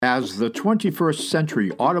As the 21st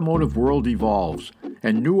century automotive world evolves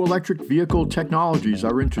and new electric vehicle technologies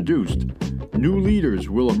are introduced, new leaders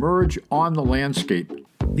will emerge on the landscape.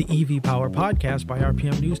 The EV Power Podcast by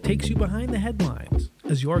RPM News takes you behind the headlines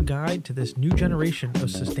as your guide to this new generation of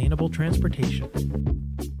sustainable transportation.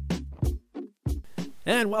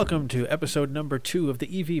 And welcome to episode number 2 of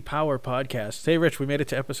the EV Power Podcast. Hey, Rich, we made it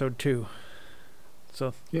to episode 2.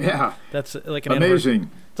 So yeah, that's like an amazing.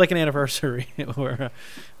 It's like an anniversary where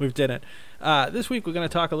we've done it. This week we're going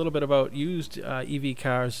to talk a little bit about used EV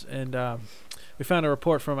cars, and we found a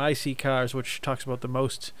report from IC Cars which talks about the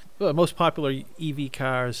most popular EV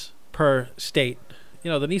cars per state.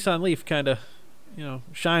 You know, the Nissan Leaf kind of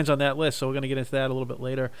shines on that list, so we're going to get into that a little bit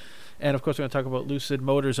later. And of course we're going to talk about Lucid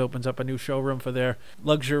Motors opens up a new showroom for their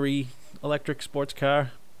luxury electric sports car.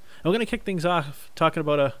 And we're going to kick things off talking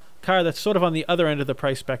about a car that's sort of on the other end of the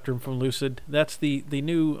price spectrum from Lucid. That's the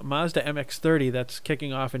new Mazda MX-30 that's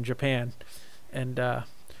kicking off in Japan. And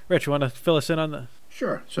Rich, you want to fill us in on the...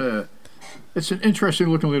 Sure. It's an interesting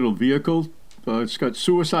looking little vehicle. It's got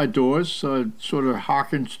suicide doors, sort of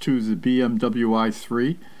harkens to the BMW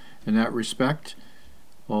i3 in that respect,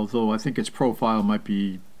 although I think its profile might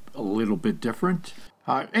be a little bit different.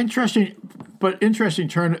 Interesting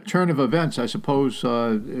turn of events, I suppose.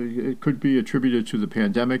 It could be attributed to the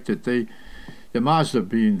pandemic that the Mazda,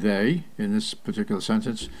 being they, in this particular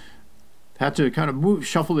sentence, had to kind of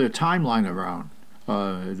shuffle their timeline around.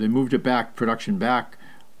 They moved production back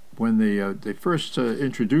when they first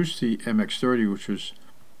introduced the MX-30, which was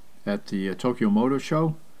at the Tokyo Motor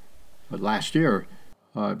Show last year.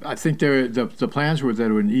 I think the plans were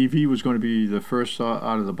that an EV was going to be the first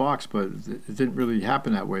out of the box, but it didn't really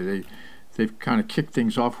happen that way. They've kind of kicked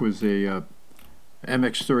things off with a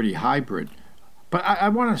MX-30 hybrid. But I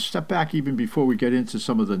want to step back even before we get into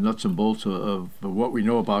some of the nuts and bolts of what we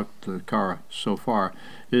know about the car so far,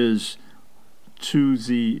 is to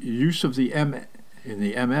the use of the M in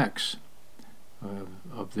the MX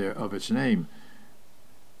of its name.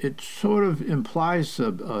 It sort of implies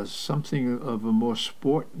something of a more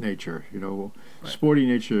sport nature, right. Sporty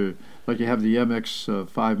nature, like you have the MX-5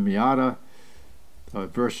 Miata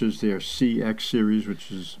versus their CX series,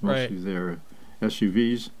 which is mostly their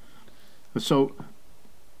SUVs. So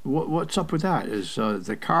what's up with that is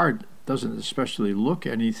the car doesn't especially look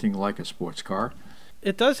anything like a sports car.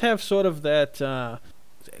 It does have sort of that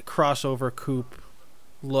crossover coupe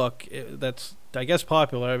look that's, I guess,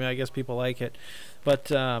 popular. I mean, I guess people like it.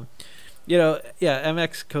 But,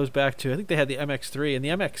 MX goes back to, I think they had the MX-3 and the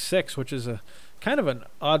MX-6, which is a kind of an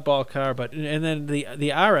oddball car. And then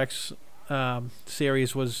the RX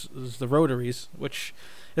series was the rotaries, which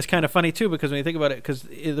is kind of funny, too, because when you think about it, because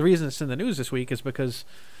the reason it's in the news this week is because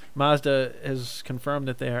Mazda has confirmed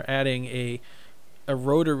that they are adding a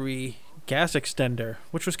rotary gas extender,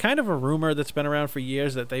 which was kind of a rumor that's been around for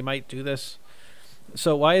years that they might do this.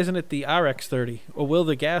 So why isn't it the RX-30? Or will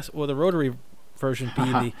the rotary version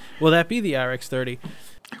be will that be the RX-30?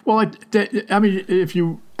 Well, I mean, if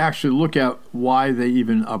you actually look at why they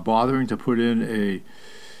even are bothering to put in a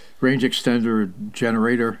range extender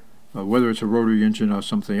generator, whether it's a rotary engine or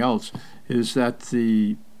something else, is that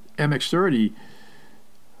the MX-30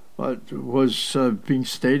 was being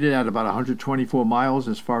stated at about 124 miles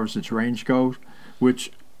as far as its range goes,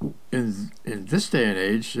 which in this day and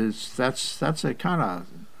age that's a kind of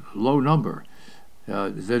low number.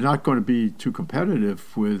 They're not going to be too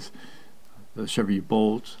competitive with the Chevy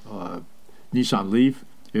Bolt, Nissan Leaf,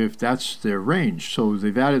 if that's their range. So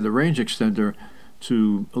they've added the range extender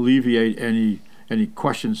to alleviate any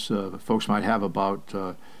questions folks might have about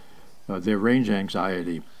their range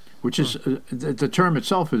anxiety, which is the term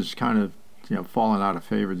itself is kind of fallen out of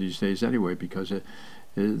favor these days anyway, because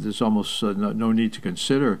there's almost no need to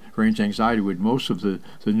consider range anxiety with most of the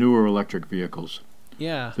newer electric vehicles.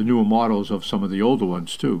 Yeah, the newer models of some of the older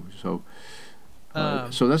ones too. So,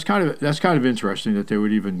 so that's kind of interesting that they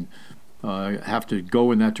would even have to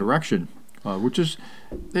go in that direction, which is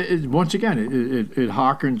once again it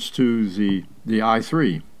harkens to the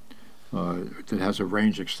i3 that has a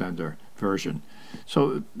range extender version.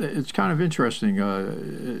 So it's kind of interesting,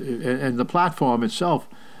 and the platform itself.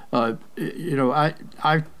 I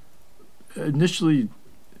initially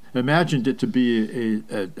imagined it to be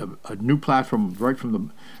a new platform right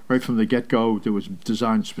from the get-go that was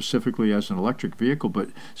designed specifically as an electric vehicle. But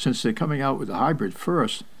since they're coming out with a hybrid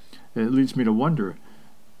first, it leads me to wonder,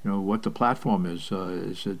 what the platform is.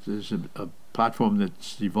 Is it a platform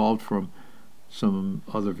that's evolved from some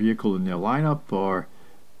other vehicle in their lineup, or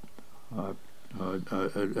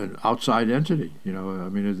an outside entity? I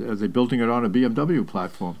mean, are they building it on a BMW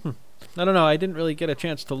platform? I don't know. I didn't really get a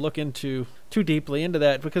chance to look into too deeply into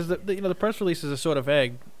that because the press releases are sort of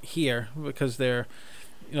vague here because they're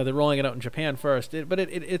rolling it out in Japan first.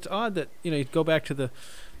 It's odd that you go back to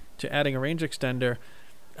adding a range extender.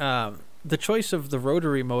 The choice of the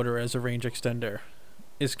rotary motor as a range extender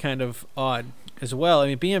is kind of odd as well. I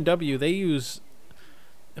mean, BMW, they use,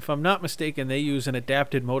 if I'm not mistaken, they use an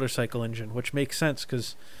adapted motorcycle engine, which makes sense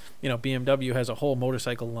because BMW has a whole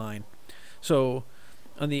motorcycle line. So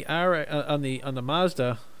on the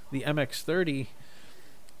Mazda, the MX-30,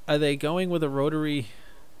 are they going with a rotary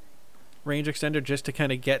range extender just to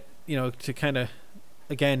kind of get to kind of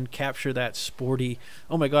again capture that sporty,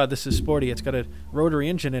 oh my god, this is sporty, it's got a rotary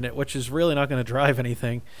engine in it, which is really not going to drive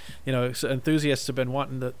anything. So enthusiasts have been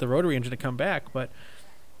wanting the rotary engine to come back, but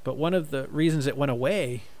one of the reasons it went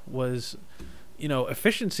away was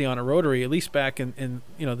efficiency on a rotary, at least back in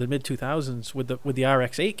the mid 2000s with the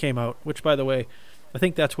RX-8 came out, which by the way, I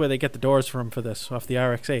think that's where they get the doors from for this, off the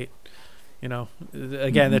RX-8.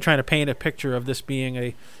 Again, they're trying to paint a picture of this being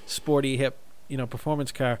a sporty, hip,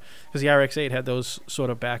 performance car, because the RX-8 had those sort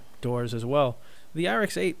of back doors as well. The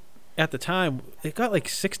RX-8 at the time, it got like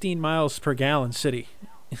 16 miles per gallon city,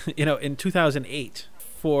 in 2008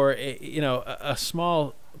 for a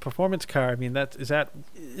small performance car. I mean,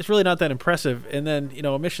 it's really not that impressive. And then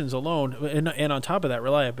emissions alone, and on top of that,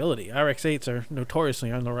 reliability. RX-8s are notoriously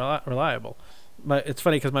unreliable. It's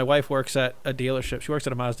funny because my wife works at a dealership. She works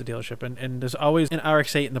at a Mazda dealership, and there's always an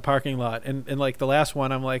RX-8 in the parking lot. And like the last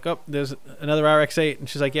one, I'm like, oh, there's another RX-8, and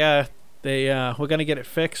she's like, yeah, we're gonna get it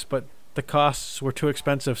fixed, but the costs were too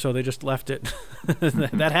expensive, so they just left it.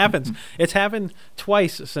 That happens. It's happened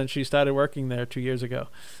twice since she started working there 2 years ago.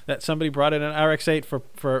 That somebody brought in an RX-8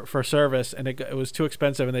 for service, and it was too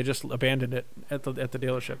expensive, and they just abandoned it at the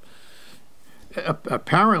dealership.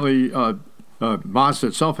 Apparently, Mazda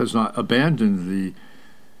itself has not abandoned the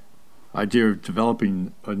idea of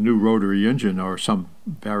developing a new rotary engine or some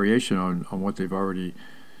variation on what they've already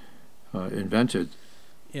invented.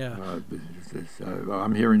 Yeah.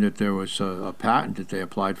 I'm hearing that there was a patent that they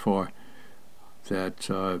applied for that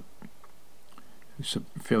it's a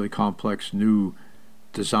fairly complex new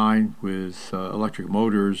design with electric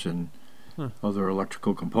motors and other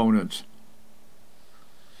electrical components.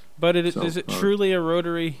 But is it truly a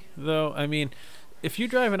rotary, though? I mean, if you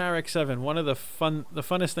drive an RX-7, one of the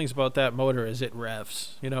funnest things about that motor is it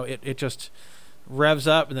revs. It just revs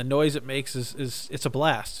up, and the noise it makes is it's a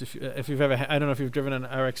blast. If you've ever, I don't know if you've driven an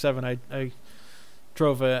RX-7. I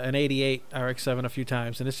drove an '88 RX-7 a few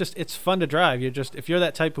times, and it's fun to drive. If you're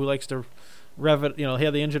that type who likes to rev it,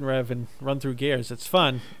 hear the engine rev and run through gears, it's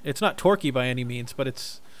fun. It's not torquey by any means, but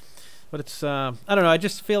it's I don't know. I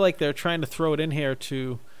just feel like they're trying to throw it in here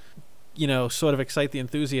to sort of excite the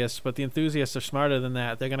enthusiasts, but the enthusiasts are smarter than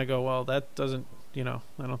that. They're going to go, well, that doesn't, I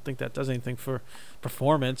don't think that does anything for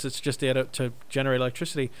performance. It's just there to generate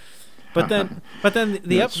electricity. But then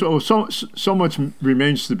so much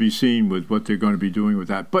remains to be seen with what they're going to be doing with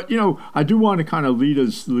that. But I do want to kind of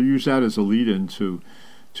use that as a lead-in to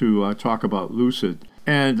talk about Lucid.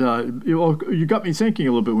 And you got me thinking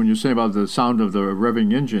a little bit when you're saying about the sound of the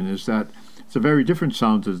revving engine. Is that it's a very different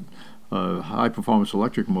sound to high-performance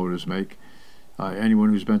electric motors make. Anyone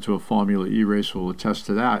who's been to a Formula E race will attest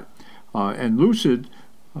to that. And Lucid,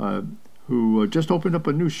 who just opened up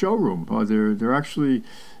a new showroom, they're actually,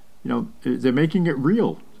 they're making it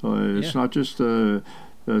real. It's not just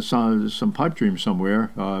some pipe dream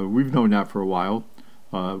somewhere. We've known that for a while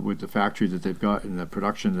with the factory that they've got and the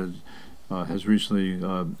production that has recently,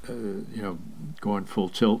 gone full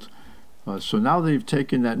tilt. So now they've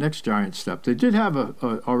taken that next giant step. They did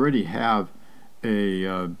already have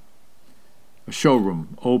a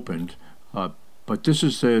showroom opened, but this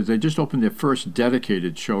is they just opened their first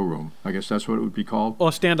dedicated showroom. I guess that's what it would be called.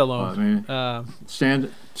 Or standalone.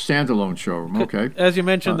 Standalone showroom. Okay. As you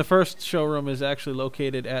mentioned, the first showroom is actually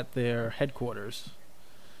located at their headquarters.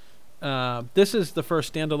 This is the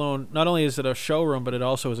first standalone. Not only is it a showroom, but it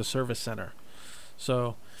also is a service center.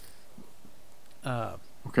 So.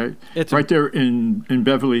 Okay, it's right there in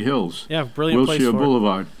Beverly Hills. Yeah, brilliant place Wilshire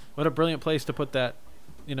Boulevard. What a brilliant place to put that.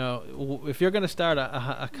 If you're going to start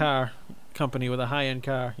a car company with a high-end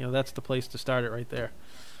car, that's the place to start it right there.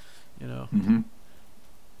 Mm-hmm.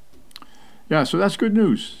 Yeah, so that's good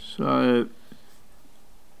news. And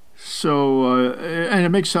it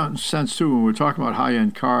makes sense too when we're talking about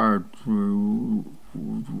high-end car to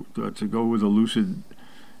go with a Lucid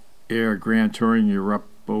Air Grand Touring. You're up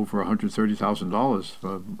over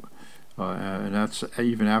 $130,000, and that's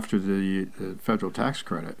even after the federal tax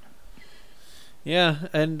credit. Yeah,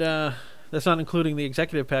 and that's not including the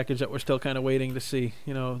executive package that we're still kind of waiting to see.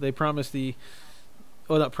 They promised the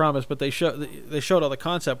well, not promised, but they showed all the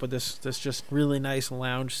concept with this just really nice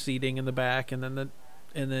lounge seating in the back, and then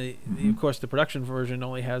of course the production version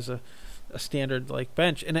only has a standard like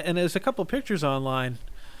bench, and there's a couple of pictures online.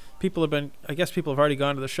 I guess people have already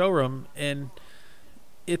gone to the showroom, and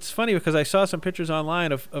it's funny because I saw some pictures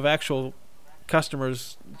online of actual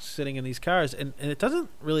customers sitting in these cars, and it doesn't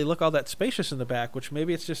really look all that spacious in the back, which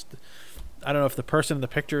maybe it's just, I don't know if the person in the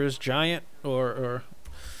picture is giant or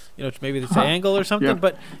maybe it's an angle or something,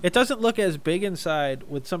 but it doesn't look as big inside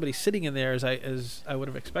with somebody sitting in there as I would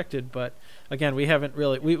have expected. But again, we haven't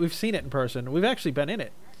really, we've seen it in person. We've actually been in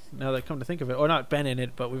it, now that I come to think of it, or not been in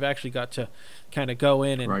it, but we've actually got to kind of go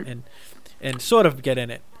in and sort of get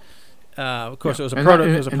in it. Of course, it was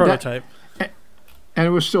a prototype. And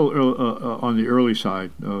it was still on the early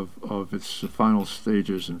side of its final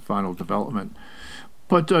stages and final development.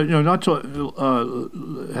 But not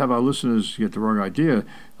to have our listeners get the wrong idea,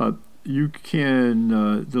 you can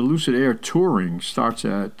the Lucid Air Touring starts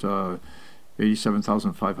at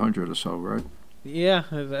 $87,500 or so, right? Yeah,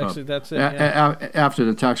 actually that's it. After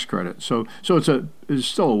the tax credit, so it's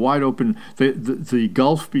still a wide open. The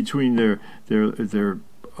gulf between their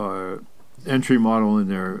entry model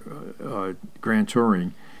and their Grand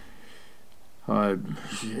Touring,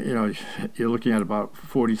 you're looking at about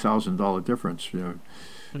 $40,000 difference.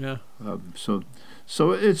 Yeah. So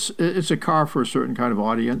it's a car for a certain kind of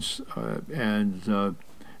audience, and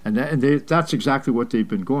that's exactly what they've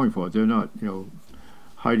been going for. They're not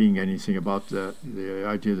hiding anything about the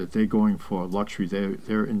idea that they're going for luxury.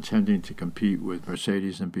 They're intending to compete with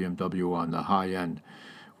Mercedes and BMW on the high end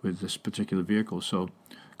with this particular vehicle. So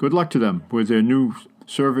good luck to them with their new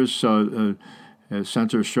service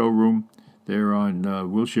center showroom. They're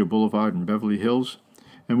on Wilshire Boulevard in Beverly Hills.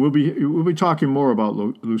 And we'll be talking more about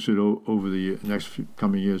Lucid over the next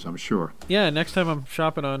coming years, I'm sure. Yeah, next time I'm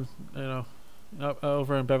shopping on,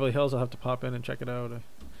 over in Beverly Hills, I'll have to pop in and check it out.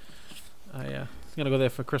 I'm gonna go there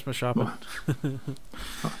for Christmas shopping.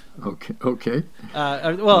 Okay.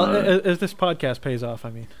 As this podcast pays off, I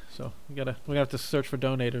mean, so we're gonna have to search for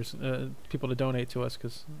donators, people to donate to us,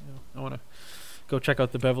 because I want to go check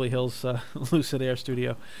out the Beverly Hills Lucid Air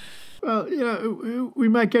studio. Well, we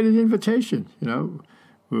might get an invitation.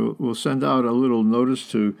 We'll send out a little notice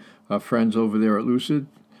to our friends over there at Lucid.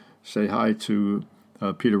 Say hi to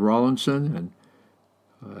Peter Rawlinson,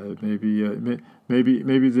 and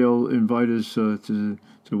maybe they'll invite us to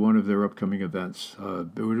one of their upcoming events.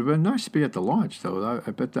 It would have been nice to be at the launch, though.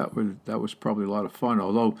 I bet that was probably a lot of fun.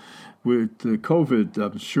 Although with the COVID,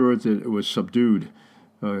 I'm sure that it was subdued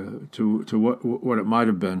to what it might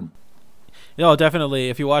have been. Definitely.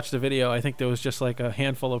 If you watch the video, I think there was just like a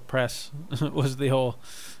handful of press was the whole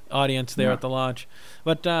audience there at the launch.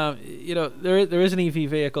 But there is an EV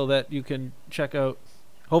vehicle that you can check out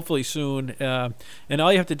hopefully soon, and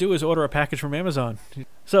all you have to do is order a package from Amazon.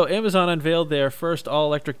 So Amazon unveiled their first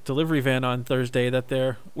all-electric delivery van on Thursday that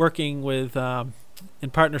they're working with in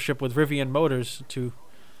partnership with Rivian Motors to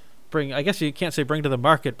bring. I guess you can't say bring to the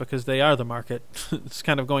market, because they are the market. It's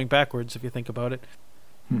kind of going backwards if you think about it.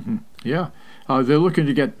 Mm-hmm. Yeah, they're looking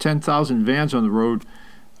to get 10,000 vans on the road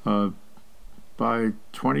by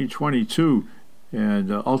 2022, and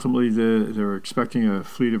ultimately they're expecting a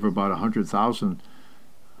fleet of about 100,000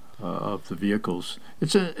 of the vehicles.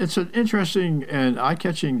 It's an interesting and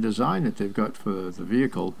eye-catching design that they've got for the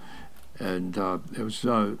vehicle, and it's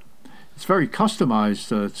very customized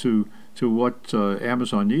to what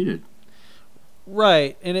Amazon needed.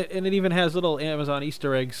 Right, and it even has little Amazon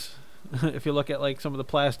Easter eggs. If you look at like some of the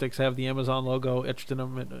plastics have the Amazon logo etched in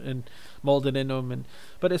them and molded in them,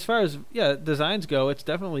 but as far as designs go, it's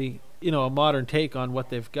definitely a modern take on what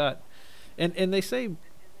they've got, and they say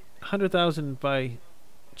 100,000 by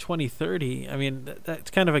 2030. I mean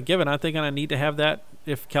that's kind of a given. Aren't they going to need to have that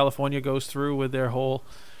if California goes through with their whole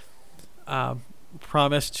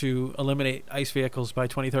promise to eliminate ICE vehicles by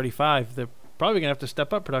 2035? They're probably going to have to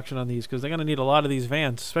step up production on these, because they're going to need a lot of these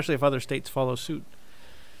vans, especially if other states follow suit.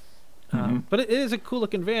 But it is a cool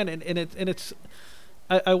looking van, and it's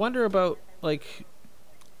I wonder about like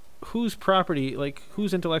whose property, like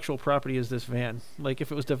whose intellectual property is this van? Like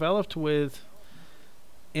if it was developed with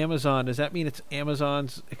Amazon, does that mean it's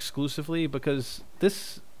Amazon's exclusively? Because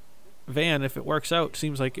this van, if it works out,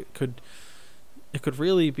 seems like it could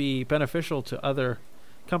really be beneficial to other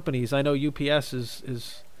companies. I know UPS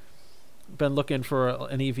is been looking for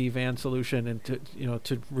an EV van solution, and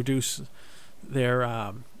to reduce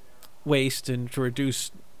their waste and to reduce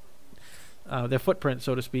their footprint,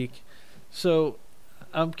 so to speak. So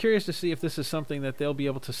I'm curious to see if this is something that they'll be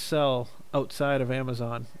able to sell outside of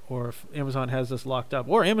Amazon, or if Amazon has this locked up,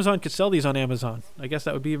 or Amazon could sell these on Amazon. I guess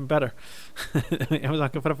that would be even better. Amazon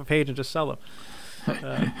could put up a page and just sell them.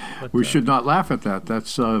 We should not laugh at that.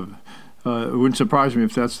 That's it wouldn't surprise me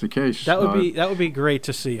if that's the case. That would be great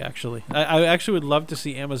to see. Actually, I actually would love to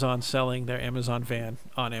see Amazon selling their Amazon van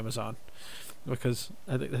on Amazon, because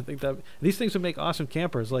I think that these things would make awesome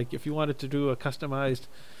campers. Like if you wanted to do a customized,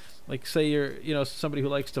 like say you're somebody who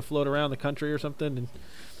likes to float around the country or something, and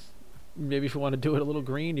maybe if you want to do it a little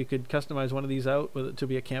green, you could customize one of these out with it to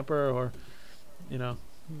be a camper, or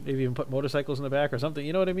maybe even put motorcycles in the back or something.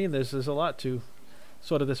 You know what I mean? There's a lot to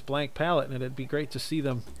sort of this blank palette, and it'd be great to see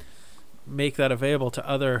them make that available to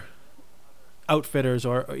other outfitters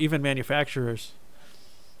or even manufacturers.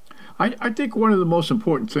 I think one of the most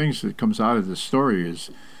important things that comes out of this story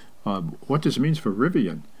is what this means for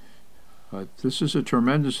Rivian. This is a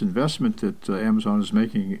tremendous investment that Amazon is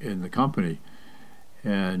making in the company,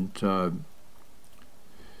 and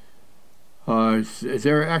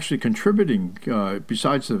they're actually contributing,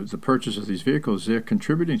 besides the purchase of these vehicles, they're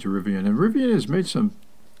contributing to Rivian. And Rivian has made some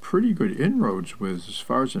pretty good inroads with as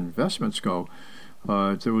far as investments go.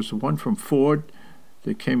 There was one from Ford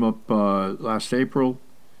that came up last April,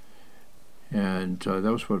 and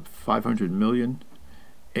that was for $500 million.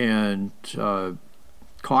 And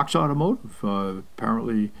Cox Automotive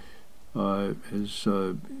apparently has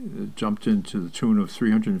jumped into the tune of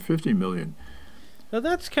 $350 million. Now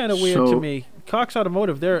that's kind of weird to me. Cox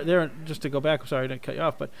Automotive, they're just to go back. I'm sorry, I didn't cut you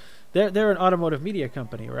off, but they're an automotive media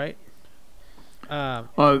company, right?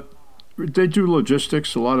 They do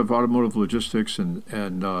logistics, a lot of automotive logistics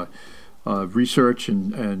and research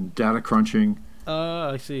and data crunching.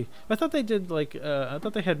 I see. I thought they did I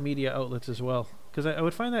thought they had media outlets as well, because I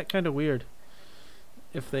would find that kind of weird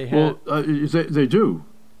if they had. Well, they do.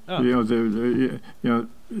 Oh. They're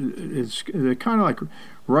kind of like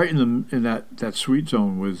right in that sweet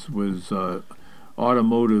zone with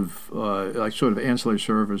automotive, like sort of ancillary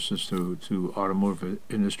services to automotive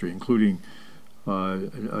industry, including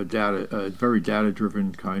a very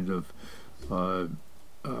data-driven kind of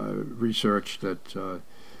research that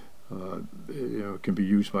can be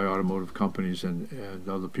used by automotive companies and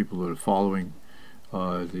other people that are following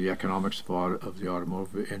the economics of the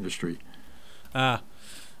automotive industry.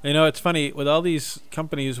 It's funny with all these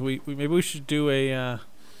companies. We maybe we should do a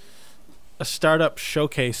startup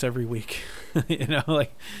showcase every week.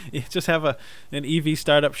 Like you just have an EV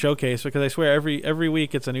startup showcase, because I swear every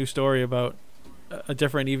week it's a new story about a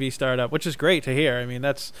different EV startup, which is great to hear. I mean,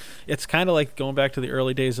 it's kind of like going back to the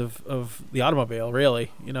early days of the automobile,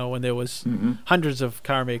 really. When there was hundreds of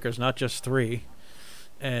car makers, not just three,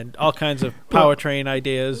 and all kinds of powertrain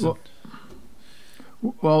ideas.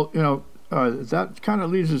 That kind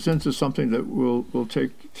of leads us into something that we'll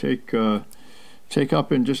take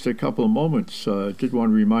up in just a couple of moments. Did want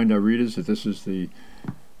to remind our readers that this is the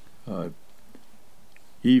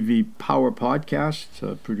EV Power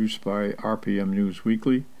Podcast, produced by RPM News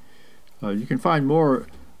Weekly. You can find more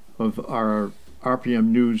of our RPM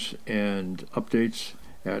news and updates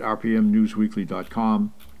at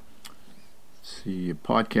rpmnewsweekly.com. The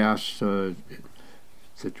podcast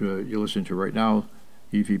that you listen to right now,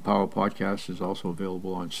 EV Power Podcast, is also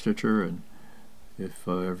available on Stitcher, and if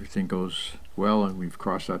everything goes well and we've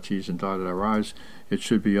crossed our T's and dotted our I's, it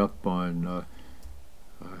should be up on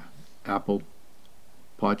Apple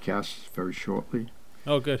Podcasts very shortly.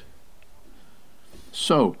 Oh, good.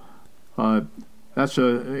 So that's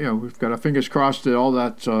we've got our fingers crossed that all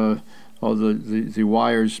the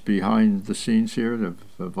wires behind the scenes here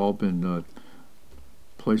have all been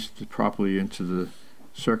placed properly into the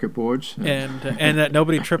circuit boards, and that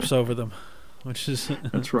nobody trips over them, which is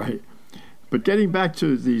that's right. But getting back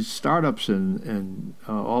to these startups and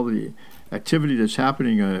all the activity that's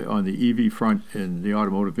happening on the EV front in the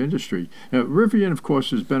automotive industry. Now, Rivian, of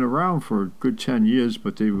course, has been around for a good 10 years,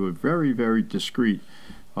 but they were very, very discreet.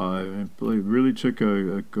 They really took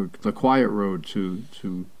the quiet road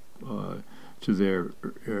to their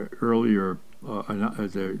earlier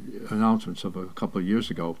their announcements of a couple of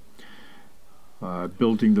years ago.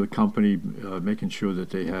 Building the company, making sure that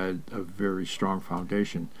they had a very strong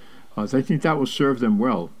foundation. I think that will serve them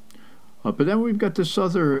well. But then we've got this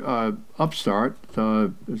other upstart.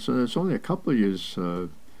 It's only a couple of years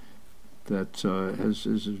that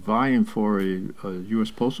is vying for a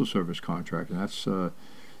U.S. Postal Service contract, and that's a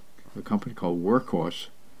company called Workhorse.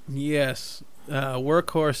 Yes,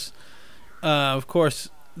 Workhorse. Of course,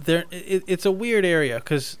 it's a weird area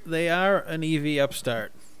because they are an EV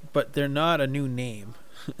upstart, but they're not a new name.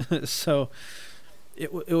 So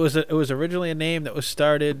it was originally a name that was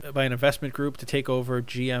started by an investment group to take over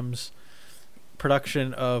GM's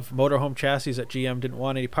production of motorhome chassis that GM didn't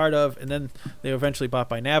want any part of, and then they were eventually bought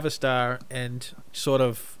by Navistar and sort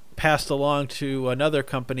of passed along to another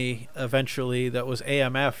company eventually that was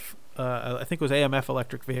AMF. I think it was AMF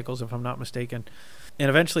Electric Vehicles, if I'm not mistaken. And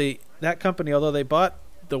eventually that company, although they bought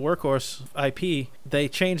the Workhorse IP, they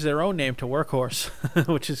changed their own name to Workhorse,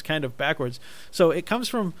 which is kind of backwards. So it comes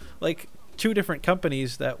from like two different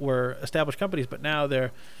companies that were established companies, but now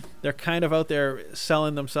they're kind of out there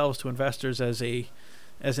selling themselves to investors as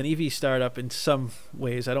an EV startup in some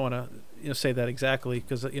ways. I don't want to say that exactly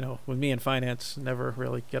because with me and finance never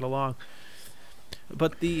really get along.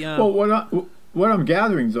 But the well, what I'm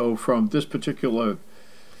gathering though from this particular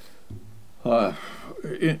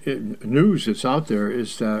news that's out there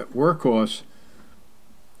is that Workhorse,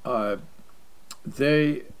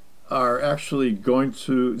 they are actually going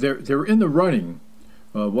to, they're in the running.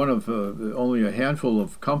 One of only a handful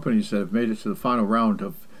of companies that have made it to the final round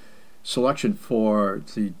of selection for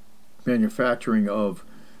the manufacturing of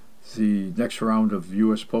the next round of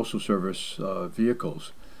U.S. Postal Service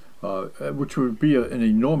vehicles, which would be an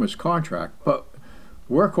enormous contract. But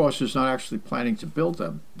Workhorse is not actually planning to build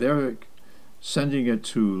them. They're sending it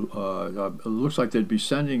to, it looks like they'd be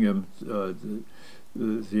sending them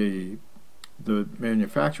the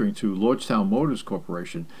manufacturing to Lordstown Motors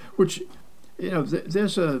Corporation, which,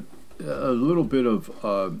 there's a little bit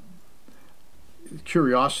of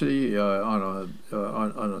curiosity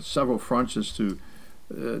on several fronts as to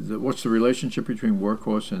what's the relationship between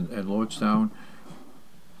Workhorse and Lordstown.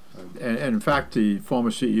 And in fact, the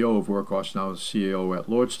former CEO of Workhorse now is CEO at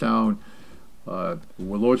Lordstown.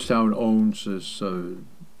 Lordstown owns this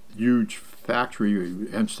huge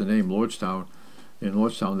factory, hence the name Lordstown. In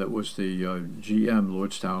Lordstown, that was the GM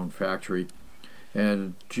Lordstown factory,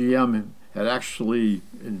 and GM had actually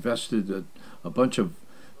invested a bunch of,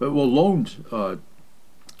 loaned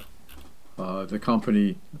the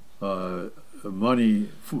company money,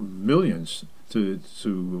 millions to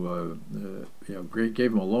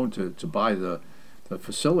gave them a loan to buy the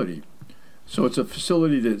facility. So it's a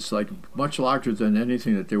facility that's like much larger than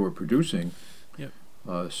anything that they were producing. Yep.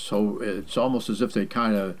 So it's almost as if they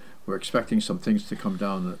kind of were expecting some things to come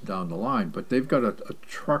down the line. But they've got a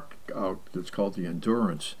truck out that's called the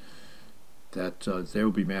Endurance that they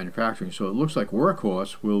will be manufacturing. So it looks like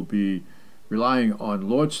Workhorse will be relying on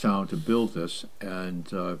Lordstown to build this, and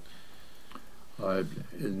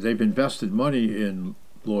they've invested money in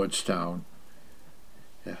Lordstown.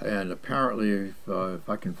 And apparently, if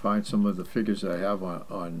I can find some of the figures that I have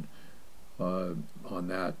on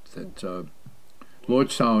that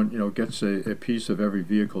Lordstown, gets a piece of every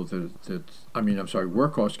vehicle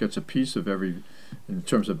Workhorse gets a piece of every, in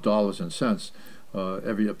terms of dollars and cents,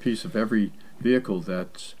 a piece of every vehicle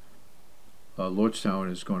that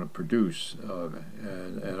Lordstown is going to produce,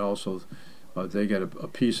 and also they get a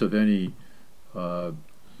piece of any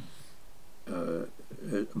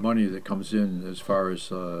money that comes in as far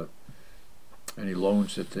as any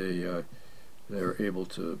loans that they're able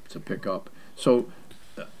to pick up. So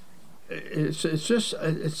maybe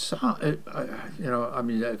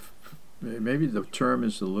the term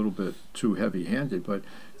is a little bit too heavy-handed, but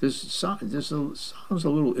this sounds a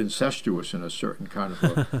little incestuous in a certain kind of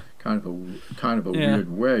a Yeah. weird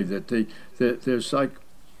way. That there's like,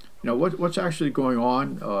 what's actually going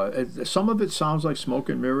on. Some of it sounds like smoke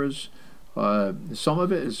and mirrors. Some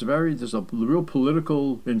of it is there's a real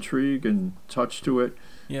political intrigue and touch to it.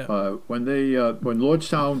 Yeah. When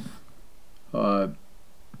Lordstown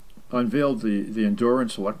unveiled the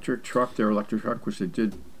Endurance electric truck, their electric truck, which they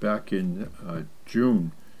did back in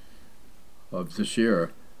June of this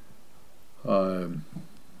year,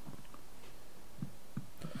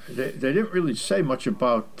 they didn't really say much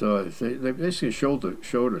about. They basically showed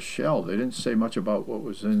a shell. They didn't say much about what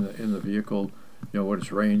was in the vehicle. What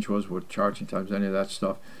its range was, what charging times, any of that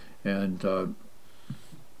stuff. And the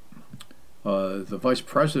vice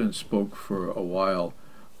president spoke for a while,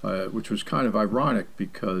 which was kind of ironic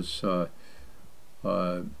because he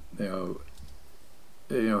was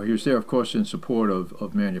there, of course, in support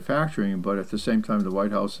of manufacturing, but at the same time, the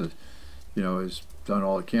White House has done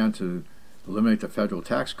all it can to eliminate the federal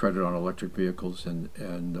tax credit on electric vehicles, and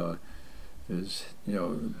is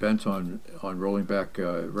bent on rolling back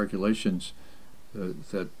regulations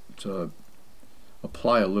that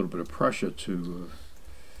apply a little bit of pressure to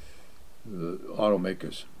the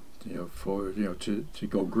automakers, to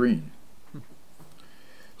go green.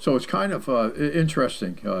 So it's kind of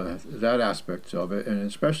interesting, that aspect of it, and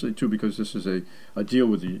especially too because this is a deal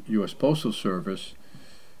with the U.S. Postal Service.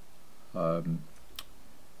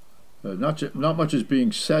 not much is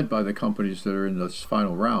being said by the companies that are in this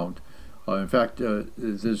final round. In fact,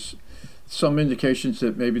 there's some indications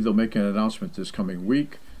that maybe they'll make an announcement this coming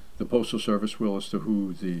week. The Postal Service will, as to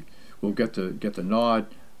who will get the nod,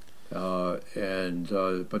 but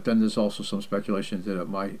then there's also some speculation that it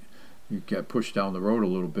might get pushed down the road a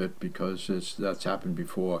little bit because that's happened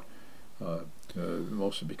before,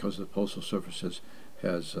 mostly because the Postal Service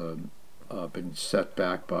has been set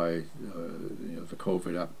back by the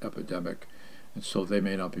COVID epidemic, and so they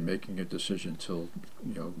may not be making a decision till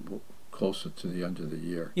closer to the end of the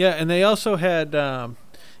year. Yeah, and they also had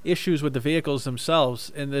issues with the vehicles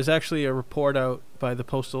themselves, and there's actually a report out by the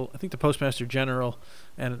Postmaster General,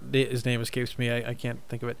 and his name escapes me. I can't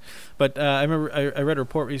think of it, but I remember I read a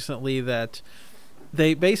report recently that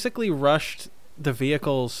they basically rushed the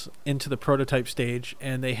vehicles into the prototype stage,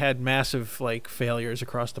 and they had massive failures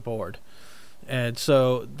across the board, and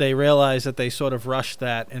so they realized that they sort of rushed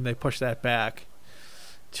that and they pushed that back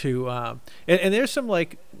to and there's some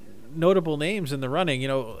notable names in the running,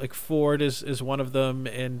 Ford is one of them,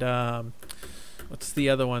 and what's the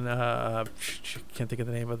other one? Can't think of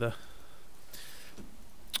the name of the.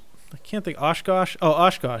 I can't think. Oshkosh. Oh,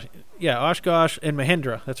 Oshkosh. Yeah, Oshkosh and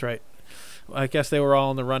Mahindra. That's right. I guess they were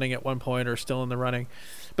all in the running at one point, or still in the running.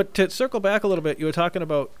 But to circle back a little bit, you were talking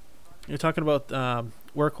about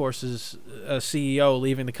Workhorse's CEO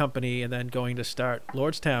leaving the company and then going to start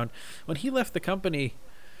Lordstown. When he left the company.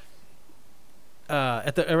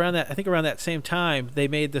 Around that same time, they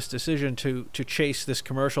made this decision to chase this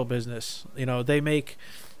commercial business.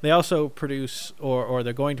 They also produce or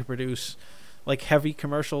they're going to produce heavy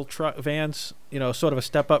commercial truck vans. Sort of a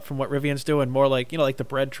step up from what Rivian's doing. More like the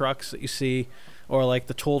bread trucks that you see, or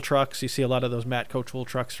the tool trucks. You see a lot of those Matco tool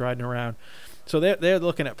trucks riding around. So they're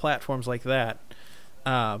looking at platforms like that.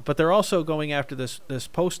 But they're also going after this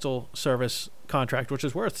postal service contract, which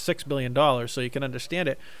is worth $6 billion. So you can understand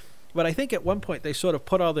it. But I think at one point they sort of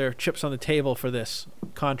put all their chips on the table for this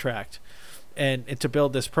contract and to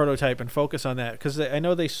build this prototype and focus on that. Because I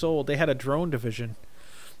know they had a drone division.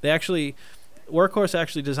 Workhorse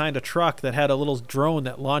actually designed a truck that had a little drone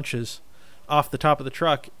that launches off the top of the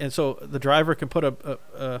truck. And so the driver can put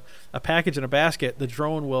a package in a basket. The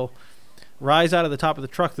drone will rise out of the top of the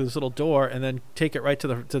truck through this little door and then take it right to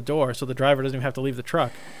the door, so the driver doesn't even have to leave the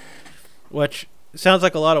truck, which sounds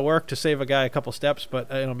like a lot of work to save a guy a couple steps,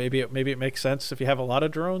 but maybe it makes sense if you have a lot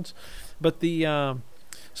of drones. But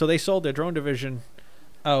so they sold their drone division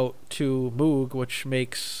out to Moog, which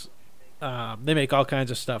makes they make all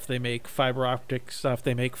kinds of stuff. They make fiber optic stuff.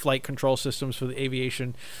 They make flight control systems for the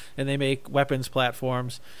aviation, and they make weapons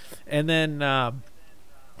platforms. And then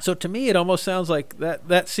so to me, it almost sounds like that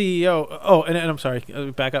CEO. Oh, and I'm sorry,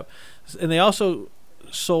 back up. And they also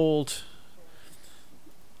sold.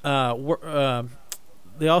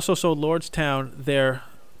 They also sold Lordstown their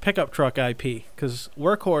pickup truck IP, because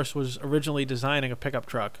Workhorse was originally designing a pickup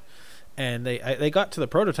truck, and they got to the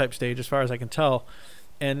prototype stage as far as I can tell,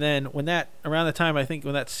 and then around the time I think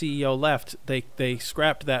when that CEO left, they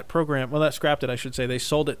scrapped that program. Well, not scrapped it, I should say. They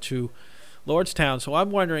sold it to Lordstown. So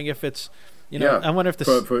I'm wondering if it's I wonder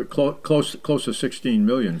if for close to 16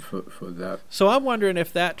 million for that. So I'm wondering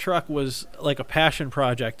if that truck was like a passion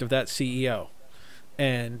project of that CEO.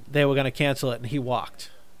 And they were going to cancel it, and he walked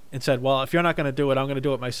and said, well, if you're not going to do it, I'm going to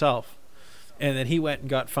do it myself. And then he went and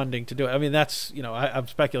got funding to do it. I mean, that's, I'm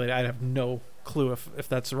speculating. I have no clue if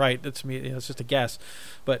that's right. It's me. It's just a guess.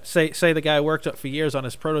 But say the guy worked up for years on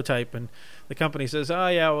his prototype, and the company says, oh,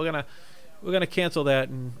 yeah, we're going to cancel that,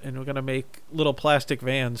 and we're going to make little plastic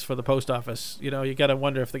vans for the post office. You got to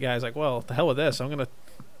wonder if the guy's like, well, the hell with this. I'm going to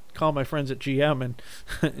call my friends at GM and,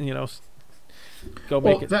 go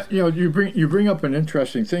make it. That, you bring up an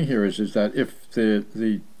interesting thing here is that if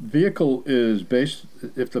the vehicle is based,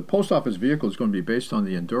 if the post office vehicle is going to be based on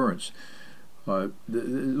the Endurance, it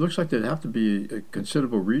looks like there'd have to be a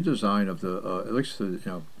considerable redesign of the at least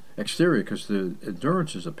the exterior, because the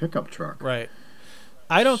Endurance is a pickup truck. Right.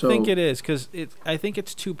 I don't think it is, because I think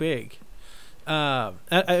it's too big.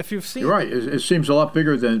 If you've seen, you're right. It seems a lot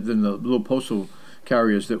bigger than the little postal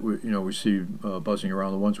carriers that we see buzzing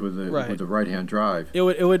around, the ones with the right-hand drive. It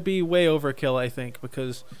would be way overkill, I think,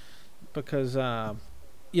 because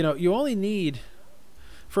you only need,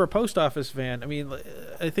 for a post office van, I mean,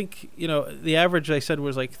 I think the average they said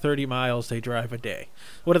was like 30 miles they drive a day.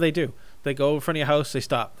 What do? They go in front of your house, they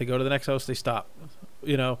stop. They go to the next house, they stop.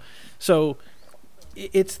 So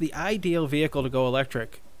it's the ideal vehicle to go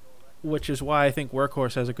electric, which is why I think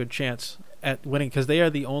Workhorse has a good chance at winning, because they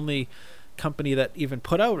are the only company that even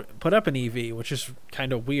put up an EV, which is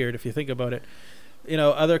kind of weird if you think about it.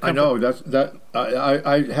 Other I companies. know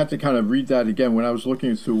I had to kind of read that again when I was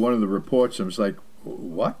looking through one of the reports. I was like,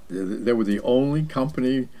 what? They were the only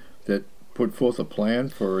company that put forth a plan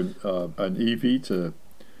for an EV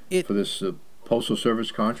for this postal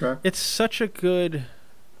service contract. It's such a good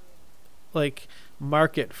like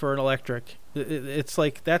market for an electric. It's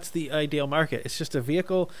like that's the ideal market. It's just a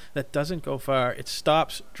vehicle that doesn't go far. It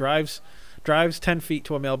stops, drives 10 feet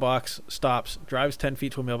to a mailbox, stops, drives 10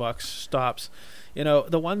 feet to a mailbox, stops.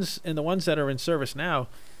 The ones that are in service now,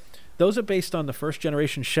 those are based on the first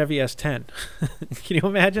generation Chevy S10. Can you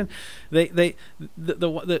imagine? The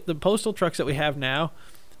postal trucks that we have now,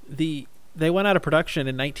 they went out of production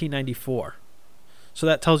in 1994. So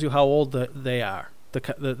that tells you how old they are.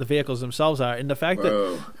 The vehicles themselves are, and the fact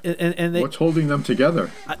Whoa. that What's holding them together?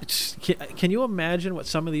 Can you imagine what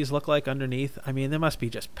some of these look like underneath? I mean, there must be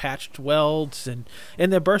just patched welds, and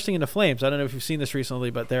they're bursting into flames. I don't know if you've seen this recently,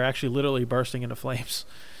 but they're actually literally bursting into flames,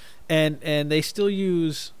 and they still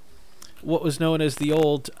use what was known as the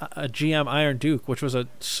old GM Iron Duke, which was a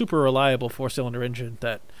super reliable 4-cylinder engine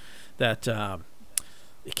that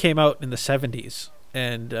it came out in the 70s.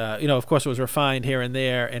 And of course, it was refined here and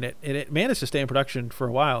there, and it managed to stay in production for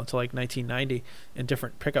a while until like 1990 in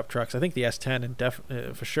different pickup trucks. I think the S10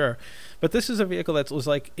 and for sure. But this is a vehicle that was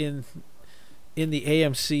like in the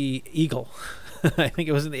AMC Eagle. I think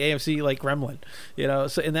it was in the AMC like Gremlin.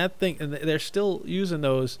 So in that thing, and they're still using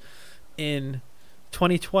those in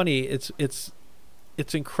 2020. It's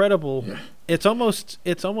incredible. Yeah. It's almost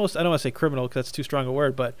I don't want to say criminal because that's too strong a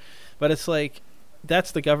word, but it's like.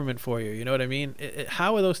 That's the government for you. You know what I mean?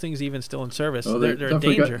 How are those things even still in service? Well, they're in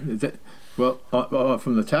danger. From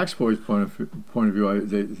the taxpayer's point of view,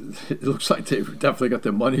 it looks like they've definitely got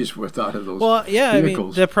their money's worth out of those. Well, yeah,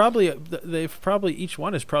 vehicles. I mean, they've probably each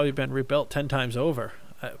one has probably been rebuilt 10 times over.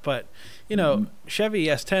 But Chevy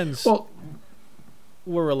S10s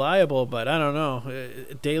were reliable, but I don't know,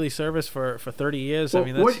 daily service for 30 years. Well, I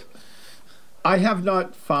mean, that's. I have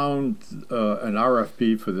not found an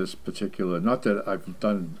RFP for this particular. Not that I've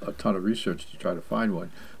done a ton of research to try to find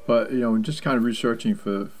one, but just kind of researching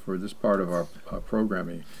for this part of our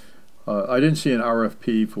programming, I didn't see an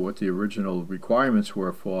RFP for what the original requirements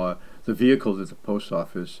were for the vehicle that the post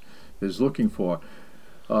office is looking for,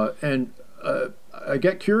 and I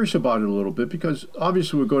get curious about it a little bit because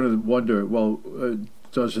obviously we're going to wonder, well,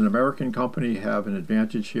 does an American company have an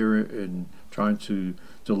advantage here in trying to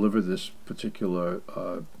deliver this particular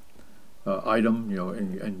item?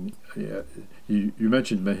 And you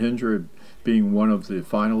mentioned Mahindra being one of the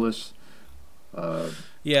finalists.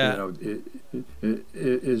 Yeah. It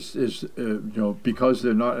is because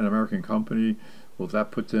they're not an American company, will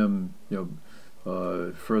that put them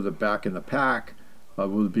further back in the pack?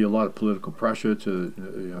 Will there be a lot of political pressure to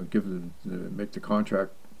make the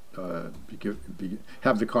contract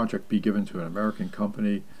have the contract be given to an American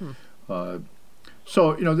company?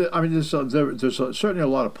 So there's certainly a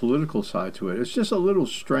lot of political side to it. It's just a little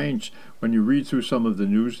strange when you read through some of the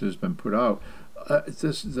news that's been put out.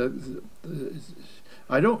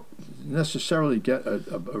 I don't necessarily get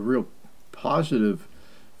a real positive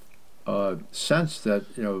sense that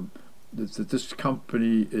that this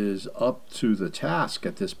company is up to the task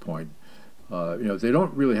at this point. They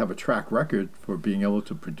don't really have a track record for being able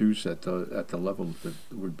to produce at the level that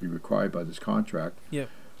would be required by this contract. Yeah.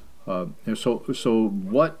 So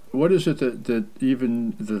what is it that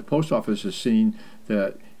even the post office has seen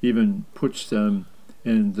that even puts them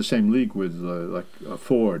in the same league with like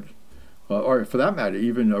Ford, or for that matter,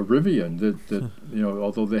 even a Rivian that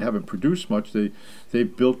although they haven't produced much, they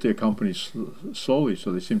built their company slowly,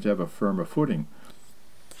 so they seem to have a firmer footing.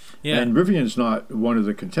 Yeah. And Rivian's not one of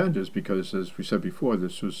the contenders because, as we said before,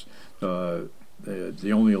 this was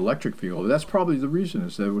the only electric vehicle. That's probably the reason,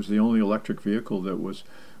 is that it was the only electric vehicle that was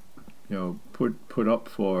put up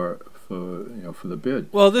for the bid.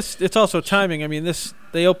 Well, it's also timing. I mean,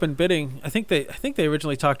 they opened bidding. I think they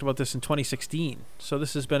originally talked about this in 2016. So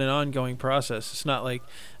this has been an ongoing process. It's not like,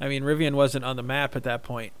 Rivian wasn't on the map at that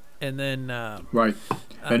point. And then right,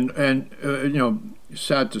 and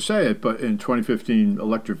sad to say it, but in 2015,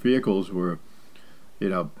 electric vehicles were,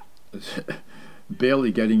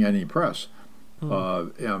 barely getting any press. You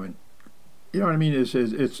know what I mean?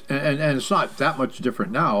 It's not that much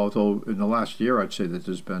different now. Although in the last year, I'd say that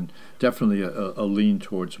there's been definitely a lean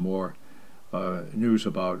towards more news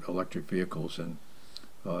about electric vehicles and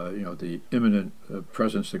the imminent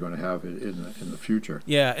presence they're going to have in the future.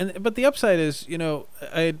 Yeah, but the upside is,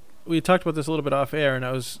 we talked about this a little bit off air, and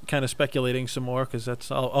I was kind of speculating some more because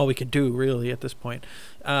that's all we could do really at this point.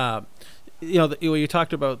 You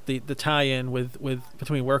talked about the tie-in with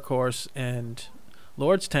between Workhorse and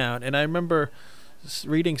Lordstown, and I remember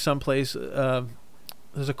reading someplace.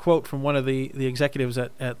 There's a quote from one of the executives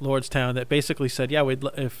at Lordstown that basically said, "Yeah,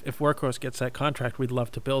 if Workhorse gets that contract, we'd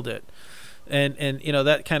love to build it," and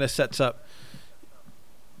that kind of sets up.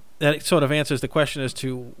 That sort of answers the question as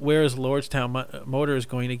to where is Lordstown Motors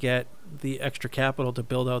going to get the extra capital to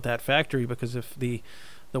build out that factory, because if the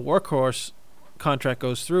Workhorse contract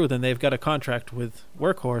goes through, then they've got a contract with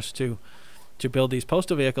Workhorse to build these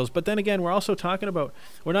postal vehicles. But then again, we're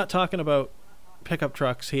not talking about pickup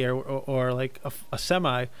trucks here or like a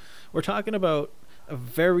semi. We're talking about a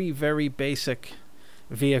very, very basic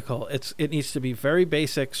vehicle. It needs to be very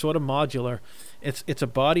basic, sort of modular. It's a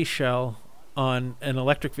body shell on an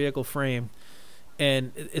electric vehicle frame,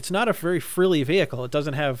 and it's not a very frilly vehicle. It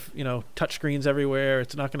doesn't have touch screens everywhere.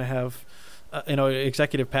 It's not going to have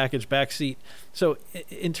executive package back seat. So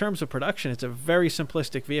in terms of production, it's a very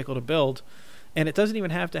simplistic vehicle to build. And it doesn't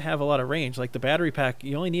even have to have a lot of range. Like the battery pack,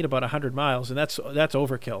 you only need about 100 miles, and that's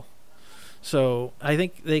overkill. So I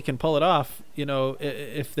think they can pull it off,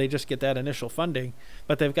 if they just get that initial funding.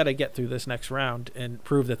 But they've got to get through this next round and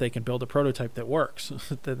prove that they can build a prototype that works.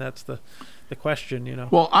 Then that's the question,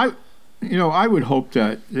 Well, I would hope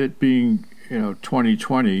that it being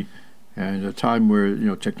 2020 and a time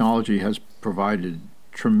where technology has provided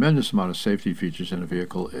tremendous amount of safety features in a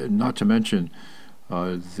vehicle, and not to mention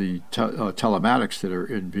the telematics that are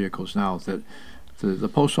in vehicles now, that the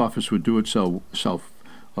post office would do itself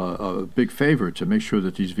a big favor to make sure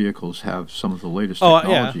that these vehicles have some of the latest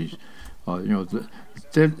technologies.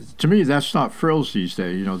 Yeah. To me, that's not frills these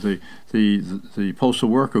days. The postal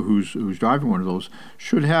worker who's driving one of those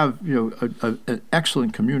should have an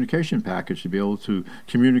excellent communication package to be able to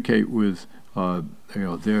communicate with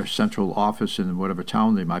their central office in whatever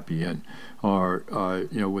town they might be in, or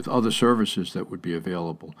with other services that would be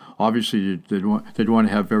available. Obviously, they'd want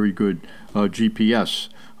to have very good GPS,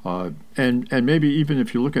 and maybe even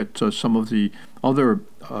if you look at some of the other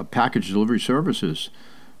package delivery services,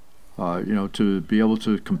 to be able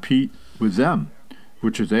to compete with them,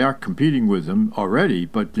 which they are competing with them already,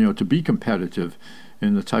 but to be competitive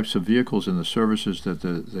in the types of vehicles and the services that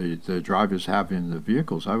the drivers have in the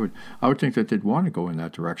vehicles, I would think that they'd want to go in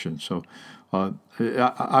that direction. So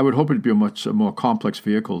I would hope it'd be a much more complex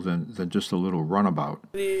vehicle than just a little runabout.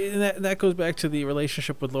 And that goes back to the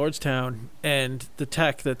relationship with Lordstown and the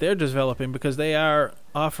tech that they're developing, because they are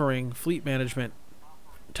offering fleet management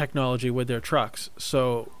technology with their trucks.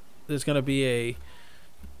 So there's going to be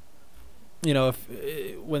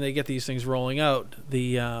when they get these things rolling out,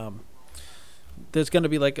 there's going to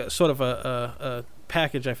be like a sort of a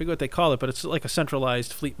package. I forget what they call it, but it's like a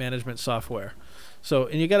centralized fleet management software. So,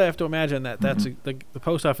 and you got to have to imagine that the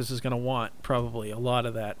post office is going to want probably a lot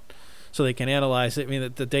of that, so they can analyze it. I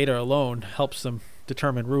mean, the data alone helps them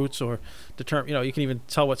determine routes, or you can even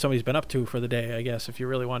tell what somebody's been up to for the day, I guess, if you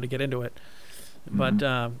really want to get into it. But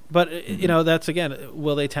that's, again,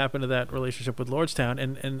 will they tap into that relationship with Lordstown?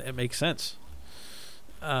 And it makes sense.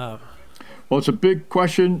 Well, it's a big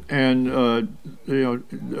question, and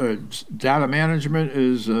data management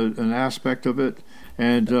is an aspect of it,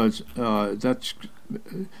 and that's.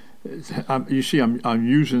 You see, I'm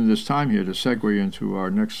using this time here to segue into our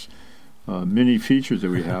next mini features that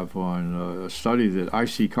we have on a study that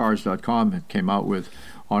iCars.com came out with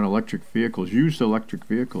on electric vehicles, used electric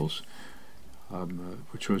vehicles,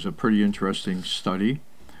 which was a pretty interesting study.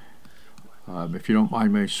 If you don't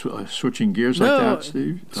mind me switching gears like that,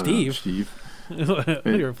 Steve. Steve. What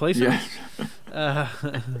are you replacing? Yeah.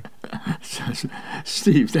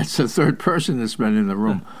 Steve, that's the third person that's been in the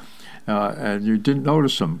room, and you didn't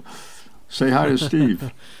notice him. Say hi to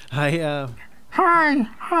Steve. Hi,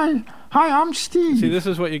 I'm Steve. See, this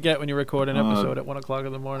is what you get when you record an episode at 1 o'clock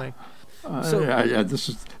in the morning. This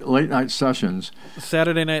is late night sessions.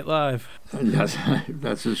 Saturday Night Live. Yes,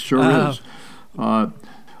 that sure is.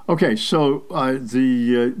 Okay, so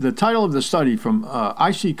the title of the study from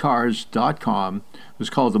iCars.com was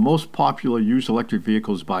called "The Most Popular Used Electric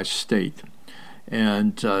Vehicles by State,"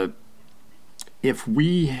 and if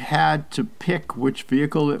we had to pick which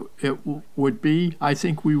vehicle it would be, I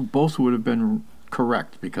think we both would have been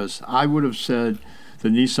correct, because I would have said the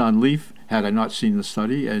Nissan Leaf had I not seen the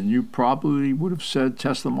study, and you probably would have said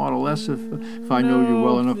Tesla Model S if I know you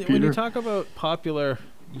well enough, Peter. When you talk about popular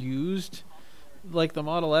used, like the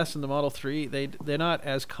Model S and the Model 3, they're not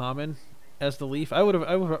as common as the Leaf. I would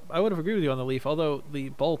have agreed with you on the Leaf, although the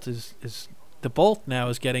Bolt the Bolt now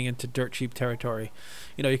is getting into dirt cheap territory.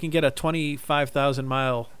 You can get a 25,000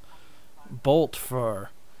 mile Bolt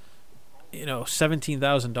for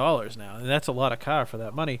 $17,000 now, and that's a lot of car for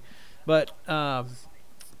that money. But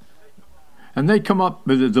and they come up.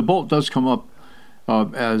 The Bolt does come up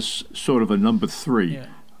as sort of a number 3. Yeah.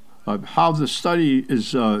 How the study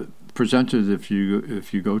is presented, if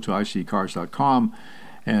you go to iccars.com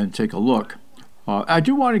and take a look. I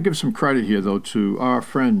do want to give some credit here, though, to our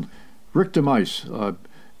friend Rick DeMice,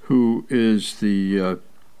 who is the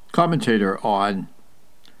commentator on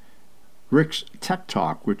Rick's Tech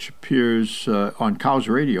Talk, which appears on Cows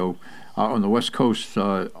Radio on the West Coast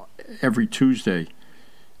every Tuesday.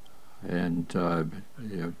 And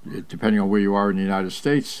depending on where you are in the United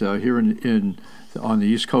States, here on the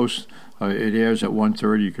East Coast, it airs at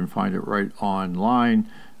 1:30. You can find it right online.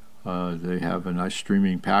 They have a nice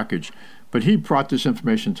streaming package. But he brought this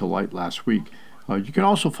information to light last week. You can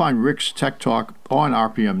also find Rick's Tech Talk on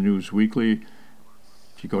RPM News Weekly.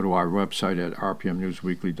 If you go to our website at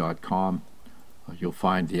rpmnewsweekly.com, you'll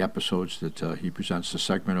find the episodes that he presents, the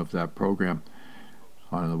segment of that program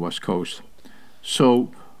on the West Coast.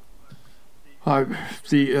 So, as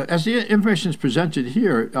the information is presented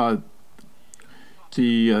here,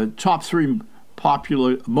 the top 3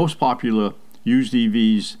 most popular used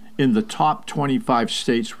EVs in the top 25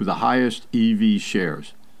 states with the highest EV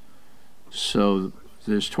shares. So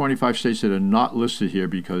there's 25 states that are not listed here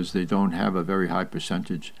because they don't have a very high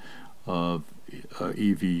percentage of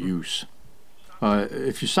EV use.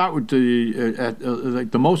 If you start with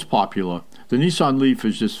the most popular, the Nissan Leaf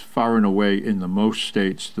is just far and away in the most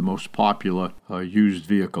states the most popular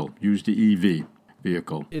used EV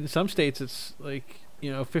vehicle. In some states, it's like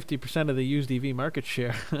 50% of the used EV market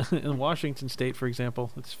share. In Washington State, for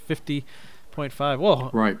example, it's 50.5. Whoa.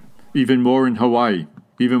 Right. Even more in Hawaii.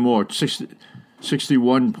 Even more.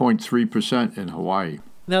 61.3% in Hawaii.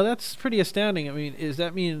 Now, that's pretty astounding. I mean, does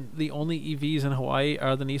that mean the only EVs in Hawaii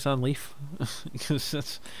are the Nissan Leaf? Because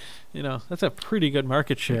that's a pretty good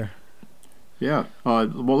market share. Yeah.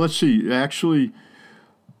 Well, let's see. Actually,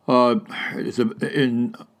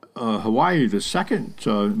 in Hawaii, the second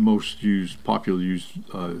most popular used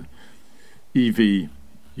EV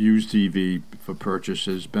for purchase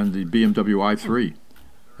has been the BMW i3,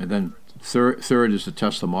 and then third is the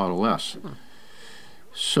Tesla Model S.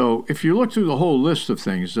 So if you look through the whole list of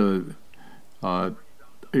things, running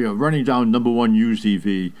down number 1 used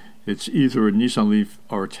EV, it's either a Nissan Leaf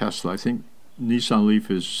or a Tesla. I think Nissan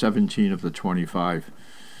Leaf is 17 of the 25,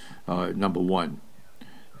 number 1.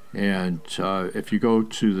 And if you go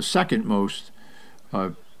to the second most,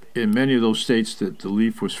 in many of those states that the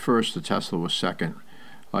Leaf was first, the Tesla was second.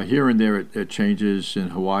 Here and there it changes.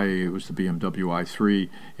 In Hawaii, it was the BMW i3.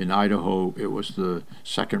 In Idaho, it was the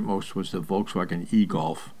second most was the Volkswagen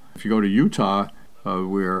e-Golf. If you go to Utah,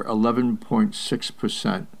 where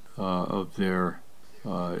 11.6% of their,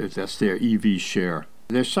 that's their EV share.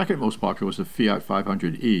 Their second most popular was the Fiat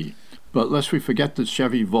 500e. But lest we forget the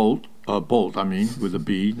Chevy Bolt, with a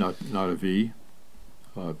B, not a V.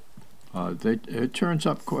 It turns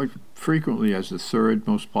up quite frequently as the third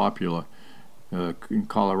most popular in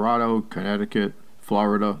Colorado, Connecticut,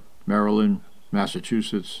 Florida, Maryland,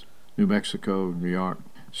 Massachusetts, New Mexico, New York.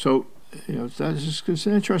 So, it's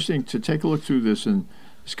interesting to take a look through this and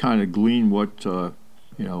just kind of glean what's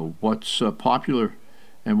popular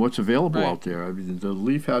and what's available out there. I mean, the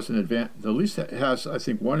Leaf has an advantage. The Leaf has, I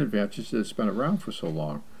think, one advantage that it's been around for so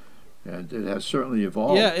long. And it has certainly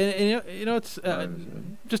evolved. Yeah, and it's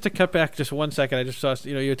just to cut back just 1 second. I just saw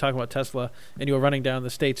you were talking about Tesla, and you were running down the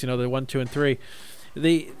states. The 1, 2, and 3.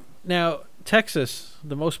 Now Texas,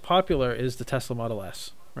 the most popular is the Tesla Model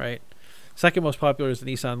S, right? Second most popular is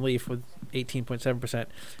the Nissan Leaf with 18.7%,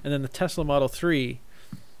 and then the Tesla Model 3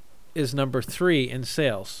 is number 3 in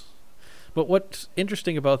sales. But what's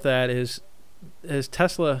interesting about that is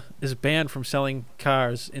Tesla is banned from selling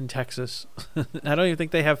cars in Texas. I don't even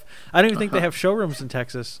think they have showrooms in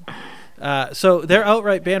Texas. So they're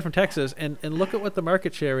outright banned from Texas. And look at what the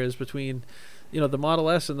market share is between, the Model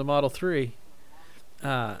S and the Model 3.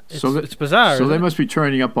 It's bizarre. So they must be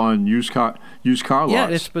turning up on used car lots. Yeah,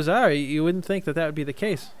 it's bizarre. You wouldn't think that would be the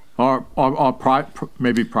case. Or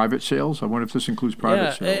maybe private sales. I wonder if this includes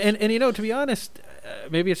private sales. And to be honest,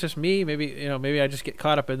 maybe it's just me. Maybe I just get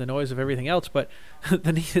caught up in the noise of everything else. But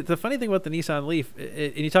the funny thing about the Nissan Leaf,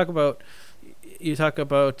 and you talk about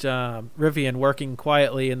Rivian working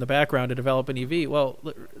quietly in the background to develop an EV. Well,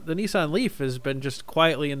 the Nissan Leaf has been just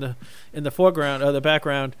quietly in the foreground or the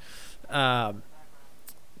background,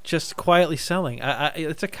 just quietly selling.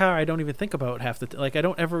 It's a car I don't even think about I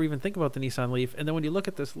don't ever even think about the Nissan Leaf. And then when you look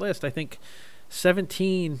at this list, I think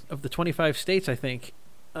 17 of the 25 states, I think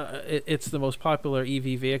it's the most popular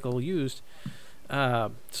EV vehicle used.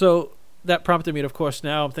 So that prompted me to, of course,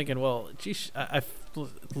 now I'm thinking, well, geez, I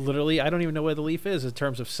literally, I don't even know where the Leaf is in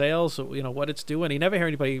terms of sales. What it's doing. You never hear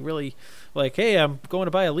anybody really like, "Hey, I'm going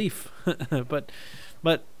to buy a Leaf," but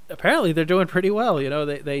apparently they're doing pretty well.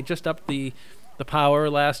 They just upped the power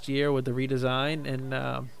last year with the redesign, and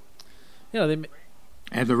they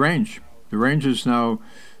and the range. The range is now,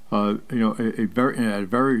 a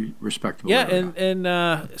very respectable. Yeah, area.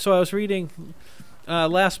 and so I was reading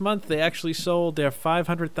last month they actually sold their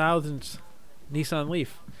 500,000th Nissan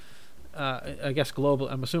Leaf. I guess global.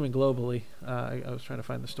 I'm assuming globally. I was trying to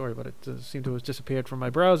find the story, but it seemed to have disappeared from my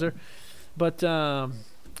browser. But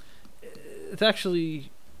it's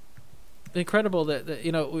actually incredible that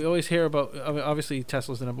we always hear about. I mean, obviously,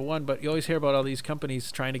 Tesla's the number one, but you always hear about all these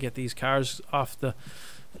companies trying to get these cars off the.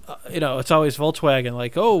 It's always Volkswagen,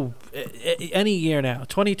 like, any year now,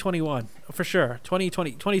 2021 for sure,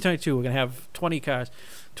 2020, 2022 we're gonna have 20 cars,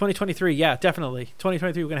 2023, yeah, definitely,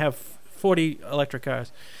 2023 we're gonna have 40 electric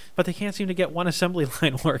cars. But they can't seem to get one assembly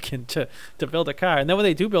line working to build a car. And then when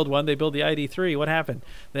they do build one, they build the ID3. What happened?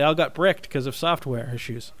 They all got bricked because of software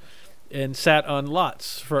issues and sat on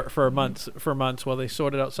lots for months while they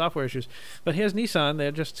sorted out software issues. But here's Nissan.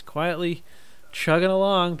 They're just quietly chugging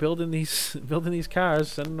along, building these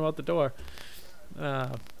cars, sending them out the door.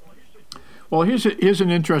 Well, here's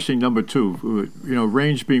an interesting number too.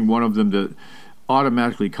 Range being one of them that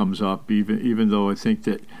automatically comes up, even though I think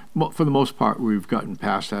that for the most part we've gotten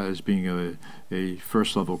past that as being a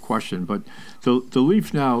first level question. But the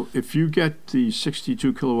Leaf now, if you get the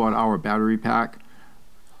 62 kilowatt hour battery pack,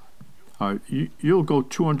 you'll go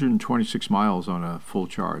 226 miles on a full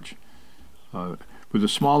charge. With the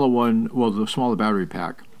smaller one, the smaller battery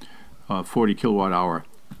pack, 40 kilowatt hour,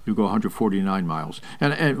 you go 149 miles.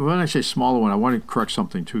 And when I say smaller one, I want to correct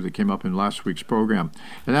something too that came up in last week's program,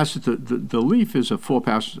 and that's that the Leaf is a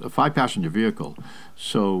 5-passenger vehicle.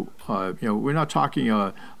 So we're not talking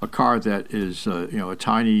a car that is a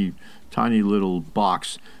tiny little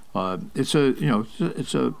box. It's a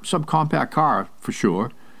subcompact car for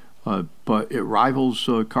sure, but it rivals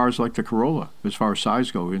cars like the Corolla as far as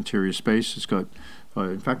size go. Interior space, it's got.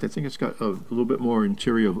 In fact, I think it's got a little bit more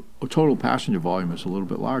interior. Total passenger volume is a little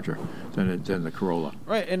bit larger than the Corolla.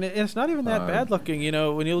 Right, and it's not even that bad looking.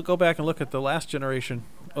 When you go back and look at the last generation,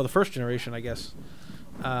 or the first generation, I guess,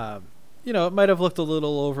 it might have looked a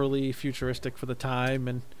little overly futuristic for the time,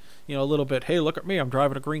 and a little bit. Hey, look at me! I'm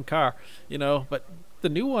driving a green car. But the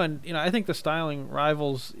new one, I think the styling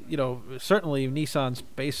rivals, certainly Nissan's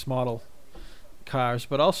base model cars,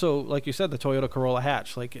 but also, like you said, the Toyota Corolla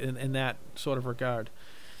hatch, like in that sort of regard.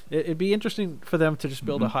 It'd be interesting for them to just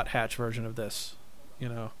build a hot hatch version of this. It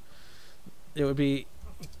would be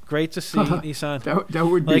great to see Nissan. That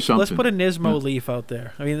would be something. Let's put a Nismo Leaf out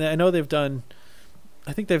there. I mean, I know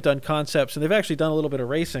I think they've done concepts, and they've actually done a little bit of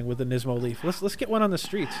racing with the Nismo Leaf. Let's get one on the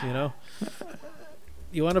streets.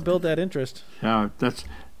 You want to build that interest. Yeah, that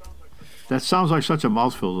sounds like such a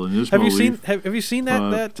mouthful. The Nismo Leaf. Have you seen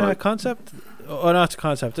that concept? Oh, not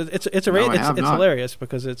concept. It's hilarious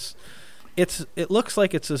because it looks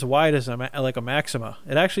like it's as wide as like a Maxima.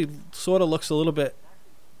 It actually sort of looks a little bit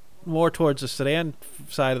more towards the sedan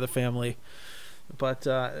side of the family, but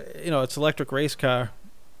it's electric race car.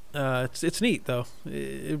 It's neat though.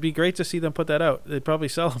 It'd be great to see them put that out. They'd probably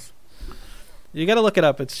sell them. You got to look it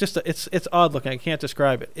up. It's just it's odd looking. I can't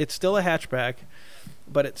describe it. It's still a hatchback,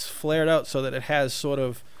 but it's flared out so that it has sort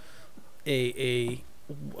of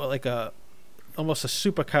almost a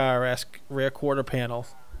supercar-esque rear quarter panel.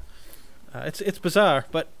 It's bizarre,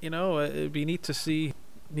 but it'd be neat to see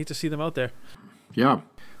them out there. Yeah.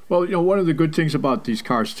 Well, one of the good things about these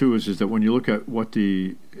cars too is that when you look at what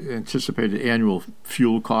the anticipated annual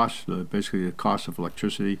fuel cost, basically the cost of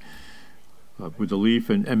electricity with the Leaf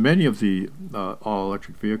and many of the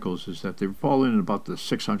all-electric vehicles, is that they fall in at about the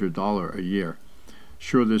 $600 a year.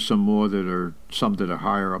 Sure, there's some that are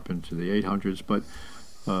higher up into the 800s, but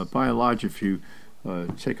by and large, if you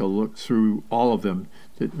take a look through all of them,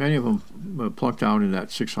 that many of them plunk down in that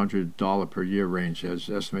 $600 per year range as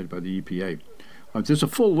estimated by the EPA. There's a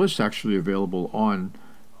full list actually available on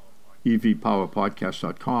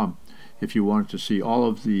evpowerpodcast.com if you wanted to see all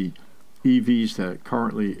of the EVs that are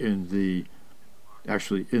currently in the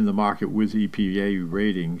market with EPA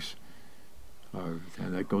ratings, and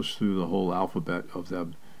that goes through the whole alphabet of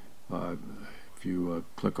them. If you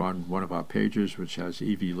click on one of our pages, which has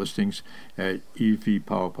EV listings at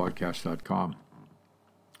evpowerpodcast.com.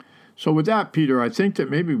 So with that, Peter, I think that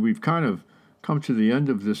maybe we've kind of come to the end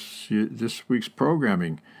of this week's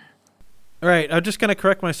programming. All right, I'm just going to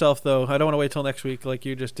correct myself, though. I don't want to wait till next week like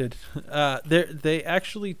you just did. They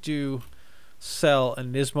actually do sell a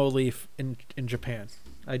Nismo Leaf in Japan.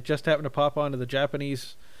 I just happened to pop onto the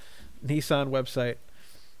Japanese Nissan website.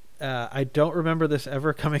 I don't remember this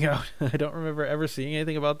ever coming out. I don't remember ever seeing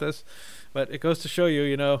anything about this, but it goes to show you,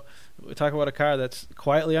 we talk about a car that's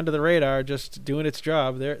quietly under the radar, just doing its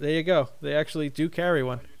job. There you go. They actually do carry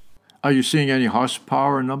one. Are you seeing any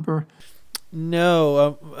horsepower number?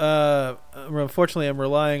 No. Unfortunately, I'm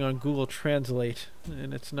relying on Google Translate,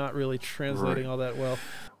 and it's not really translating all that well.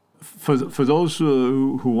 For those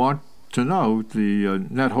who want to know, the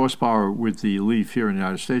net horsepower with the Leaf here in the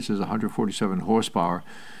United States is 147 horsepower,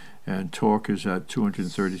 and torque is at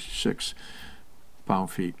 236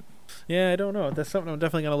 pound-feet. Yeah, I don't know. That's something I'm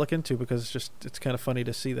definitely going to look into, because it's kind of funny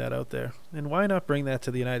to see that out there. And why not bring that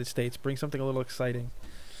to the United States? Bring something a little exciting.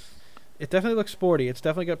 It definitely looks sporty. It's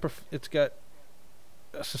definitely got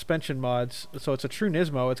suspension mods. So it's a true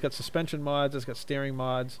Nismo. It's got suspension mods. It's got steering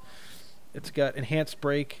mods. It's got enhanced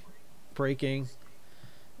braking.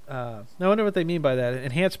 Now I wonder what they mean by that.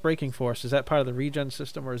 Enhanced braking force. Is that part of the regen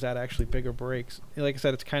system, or is that actually bigger brakes? Like I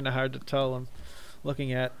said, it's kind of hard to tell. I'm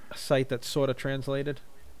looking at a site that's sort of translated.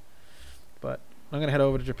 But I'm going to head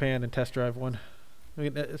over to Japan and test drive one.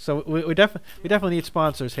 So we definitely need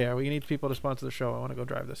sponsors here. We need people to sponsor the show. I want to go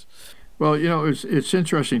drive this. Well, it's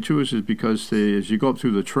interesting too, is because as you go up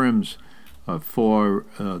through the trims for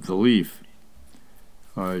the Leaf,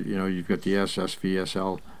 you've got the S, SV,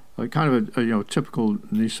 SL, kind of a typical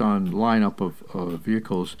Nissan lineup of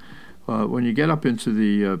vehicles. When you get up into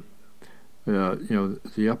the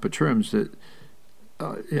upper trims, that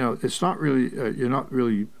it's not really you're not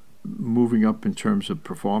really moving up in terms of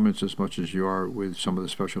performance as much as you are with some of the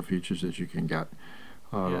special features that you can get.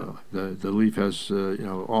 The Leaf has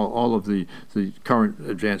all of the current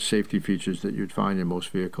advanced safety features that you'd find in most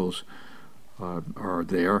vehicles are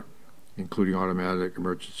there, including automatic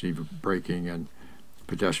emergency braking and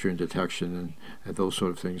pedestrian detection and those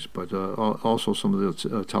sort of things. But also some of the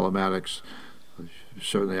telematics,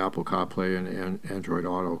 certainly Apple CarPlay and Android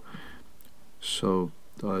Auto. So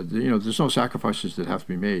there's no sacrifices that have to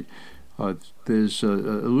be made. There's a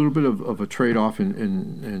little bit of a trade-off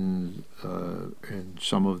in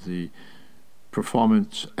some of the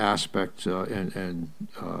performance aspect, and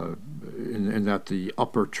in that the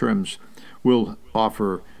upper trims will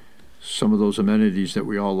offer some of those amenities that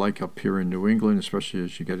we all like up here in New England, especially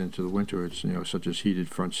as you get into the winter. It's such as heated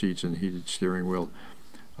front seats and heated steering wheel.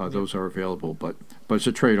 Those are available, but it's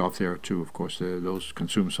a trade-off there too. Of course, those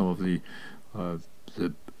consume some of the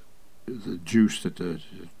juice that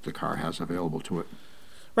the car has available to it.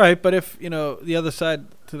 Right, but if the other side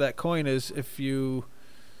to that coin is if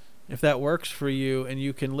that works for you and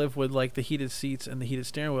you can live with like the heated seats and the heated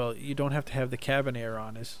steering wheel, you don't have to have the cabin air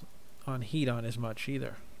on as much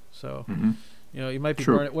either. So you might be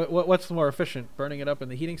burning. What's the more efficient, burning it up in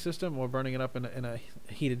the heating system or burning it up in a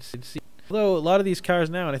heated seat? Although a lot of these cars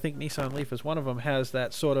now, and I think Nissan Leaf is one of them, has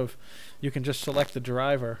that sort of, you can just select the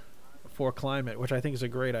driver for climate, which I think is a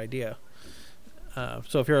great idea.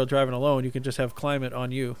 So if you're driving alone, you can just have climate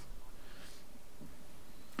on you.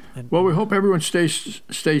 Well, we hope everyone stays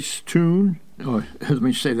tuned. Let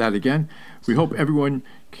me say that again. We hope everyone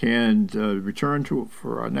can return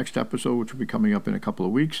for our next episode, which will be coming up in a couple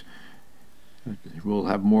of weeks. We'll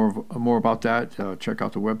have more about that. Check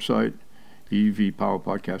out the website,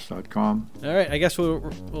 evpowerpodcast.com. All right, I guess we'll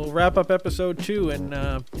wrap up episode 2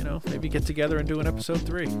 and maybe get together and do an episode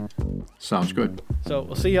 3. Sounds good. So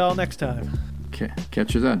we'll see y'all next time.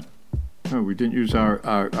 Catch you then. Oh, we didn't use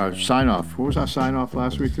our sign off. What was our sign off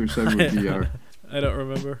last week? We said would be our. I don't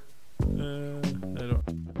remember. I don't.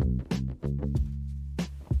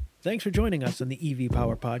 Thanks for joining us on the EV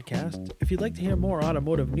Power Podcast. If you'd like to hear more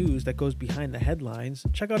automotive news that goes behind the headlines,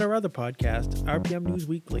 check out our other podcast, RPM News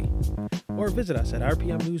Weekly, or visit us at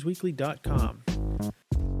rpmnewsweekly.com.